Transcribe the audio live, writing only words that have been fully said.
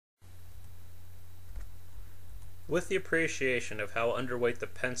With the appreciation of how underweight the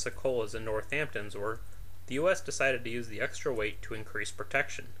Pensacola's and Northamptons were, the U.S. decided to use the extra weight to increase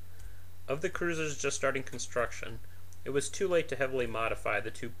protection. Of the cruisers just starting construction, it was too late to heavily modify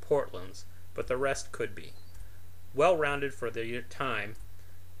the two Portlands, but the rest could be. Well-rounded for their time,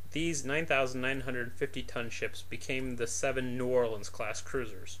 these 9,950-ton ships became the 7 New Orleans-class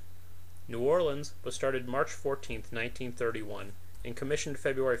cruisers. New Orleans was started March 14, 1931, and commissioned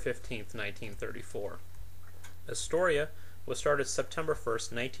February 15, 1934. Astoria was started September 1,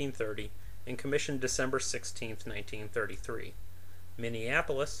 1930, and commissioned December 16, 1933.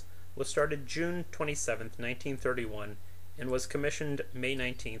 Minneapolis was started June 27, 1931, and was commissioned May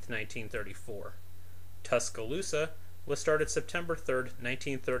 19, 1934. Tuscaloosa was started September 3,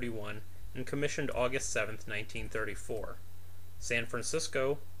 1931, and commissioned August 7, 1934. San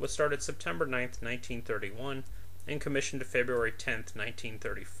Francisco was started September 9, 1931, and commissioned February 10,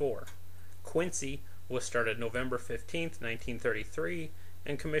 1934. Quincy was started November 15, 1933,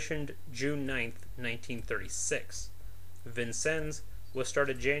 and commissioned June 9, 1936. Vincennes was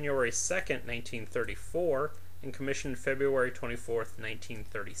started January 2, 1934, and commissioned February 24,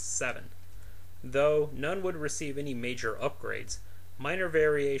 1937. Though none would receive any major upgrades, minor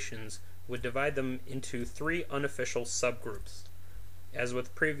variations would divide them into 3 unofficial subgroups. As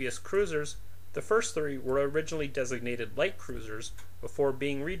with previous cruisers, the first 3 were originally designated light cruisers before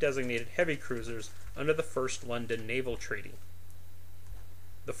being redesignated heavy cruisers under the First London Naval Treaty.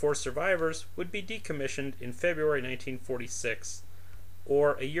 The 4 survivors would be decommissioned in February 1946,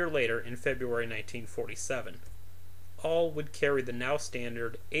 or a year later in February 1947. All would carry the now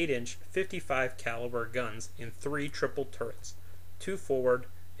standard 8-inch 55 caliber guns in 3 triple turrets, 2 forward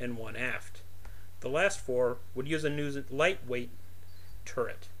and 1 aft. The last 4 would use a new lightweight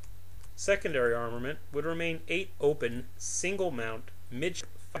turret. Secondary armament would remain 8 open, single-mount, mid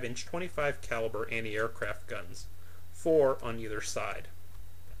 5-inch 25 caliber anti-aircraft guns, 4 on either side.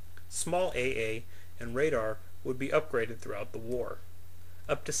 Small AA and radar would be upgraded throughout the war.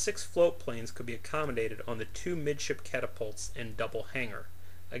 Up to 6 float planes could be accommodated on the 2 midship catapults and double hangar.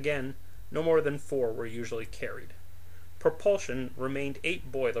 Again, no more than 4 were usually carried. Propulsion remained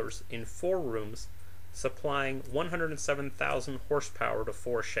 8 boilers in 4 rooms, supplying 107,000 horsepower to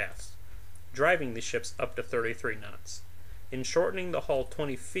 4 shafts, driving the ships up to 33 knots. In shortening the hull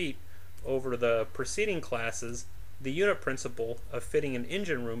 20 feet over the preceding classes, the unit principle of fitting an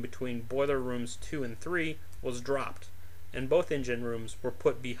engine room between boiler rooms 2 and 3 was dropped, and both engine rooms were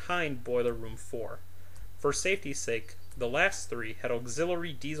put behind boiler room 4. For safety's sake, the last 3 had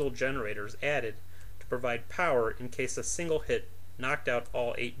auxiliary diesel generators added to provide power in case a single hit knocked out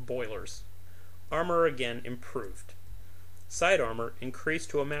all 8 boilers. Armor again improved. Side armor increased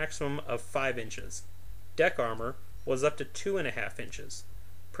to a maximum of 5 inches. Deck armor was up to 2.5 inches.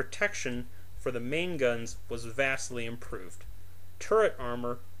 Protection for the main guns was vastly improved. Turret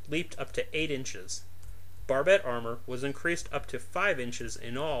armor leaped up to 8 inches. Barbette armor was increased up to 5 inches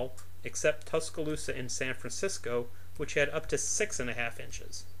in all, except Tuscaloosa and San Francisco, which had up to 6.5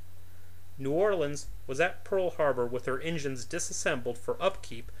 inches. New Orleans was at Pearl Harbor with her engines disassembled for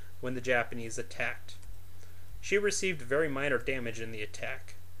upkeep when the Japanese attacked. She received very minor damage in the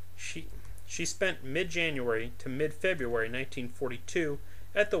attack. She spent mid-January to mid-February 1942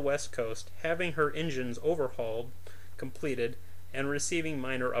 at the West Coast, having her engines overhauled, completed, and receiving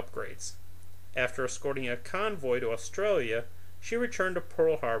minor upgrades. After escorting a convoy to Australia, she returned to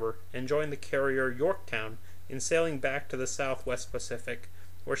Pearl Harbor and joined the carrier Yorktown in sailing back to the Southwest Pacific,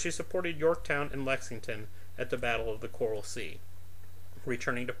 where she supported Yorktown and Lexington at the Battle of the Coral Sea.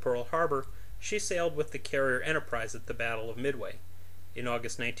 Returning to Pearl Harbor, she sailed with the carrier Enterprise at the Battle of Midway. In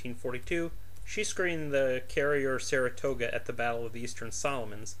August 1942, she screened the carrier Saratoga at the Battle of the Eastern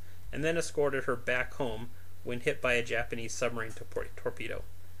Solomons, and then escorted her back home when hit by a Japanese submarine torpedo.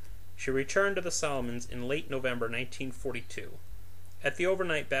 She returned to the Solomons in late November 1942. At the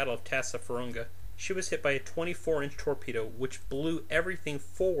overnight Battle of Tassafaronga, she was hit by a 24-inch torpedo which blew everything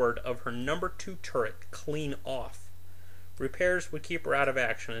forward of her number 2 turret clean off. Repairs would keep her out of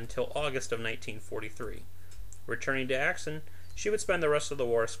action until August of 1943. Returning to action, she would spend the rest of the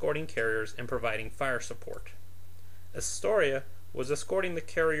war escorting carriers and providing fire support. Astoria was escorting the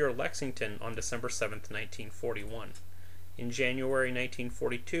carrier Lexington on December 7, 1941. In January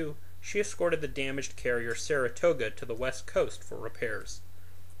 1942, she escorted the damaged carrier Saratoga to the West Coast for repairs.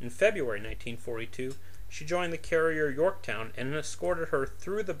 In February 1942, she joined the carrier Yorktown and escorted her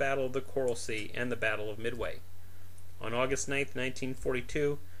through the Battle of the Coral Sea and the Battle of Midway. On August 9,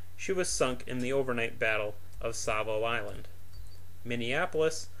 1942, she was sunk in the overnight Battle of Savo Island.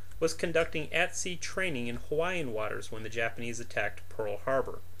 Minneapolis was conducting at-sea training in Hawaiian waters when the Japanese attacked Pearl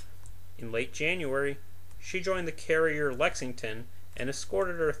Harbor. In late January, she joined the carrier Lexington and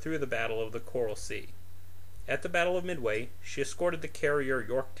escorted her through the Battle of the Coral Sea. At the Battle of Midway, she escorted the carrier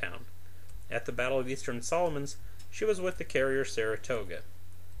Yorktown. At the Battle of Eastern Solomons, she was with the carrier Saratoga.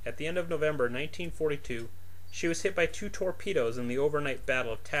 At the end of November 1942, she was hit by 2 torpedoes in the overnight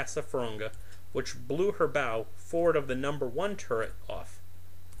Battle of Tassafaronga, which blew her bow forward of the No. 1 turret off.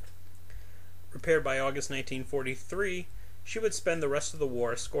 Repaired by August 1943, she would spend the rest of the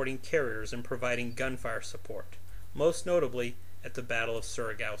war escorting carriers and providing gunfire support, most notably at the Battle of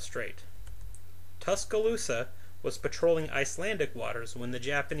Surigao Strait. Tuscaloosa was patrolling Icelandic waters when the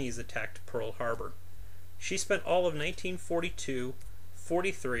Japanese attacked Pearl Harbor. She spent all of 1942,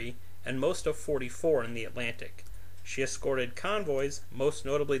 43, and most of 44 in the Atlantic. She escorted convoys, most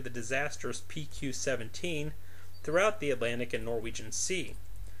notably the disastrous PQ-17, throughout the Atlantic and Norwegian Sea.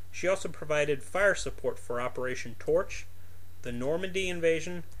 She also provided fire support for Operation Torch, the Normandy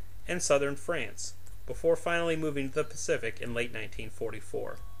invasion, and southern France, before finally moving to the Pacific in late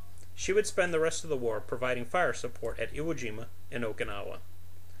 1944. She would spend the rest of the war providing fire support at Iwo Jima and Okinawa.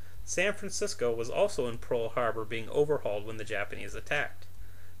 San Francisco was also in Pearl Harbor being overhauled when the Japanese attacked.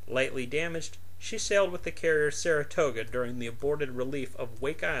 Lightly damaged, she sailed with the carrier Saratoga during the aborted relief of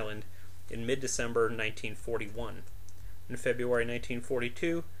Wake Island in mid-December 1941. In February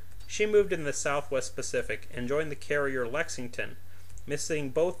 1942, she moved in the Southwest Pacific and joined the carrier Lexington, missing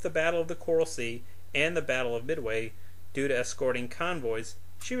both the Battle of the Coral Sea and the Battle of Midway due to escorting convoys.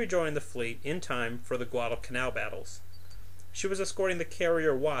 She rejoined the fleet in time for the Guadalcanal battles. She was escorting the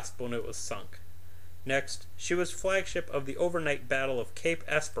carrier Wasp when it was sunk. Next, she was flagship of the overnight Battle of Cape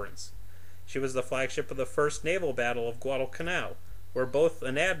Esperance. She was the flagship of the first naval battle of Guadalcanal, where both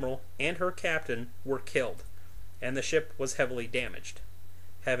an admiral and her captain were killed, and the ship was heavily damaged.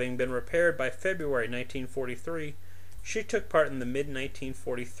 Having been repaired by February 1943, she took part in the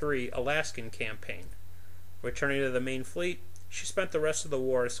mid-1943 Alaskan campaign. Returning to the main fleet, she spent the rest of the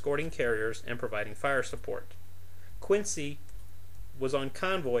war escorting carriers and providing fire support. Quincy was on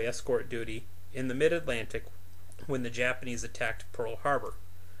convoy escort duty in the mid-Atlantic when the Japanese attacked Pearl Harbor.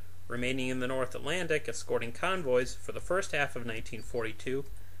 Remaining in the North Atlantic escorting convoys for the first half of 1942,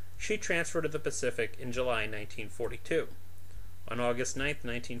 she transferred to the Pacific in July 1942. On August 9,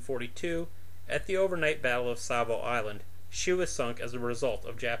 1942, at the overnight Battle of Savo Island, she was sunk as a result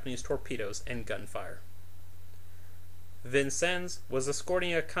of Japanese torpedoes and gunfire. Vincennes was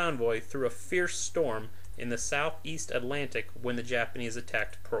escorting a convoy through a fierce storm in the southeast Atlantic when the Japanese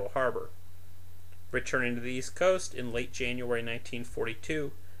attacked Pearl Harbor. Returning to the East Coast in late January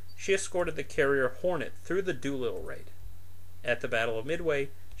 1942, she escorted the carrier Hornet through the Doolittle raid. At the Battle of Midway,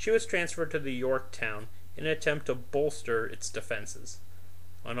 she was transferred to the Yorktown in an attempt to bolster its defenses.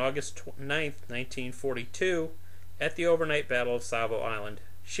 On August 9, 1942, at the overnight Battle of Savo Island,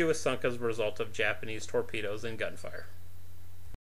 she was sunk as a result of Japanese torpedoes and gunfire.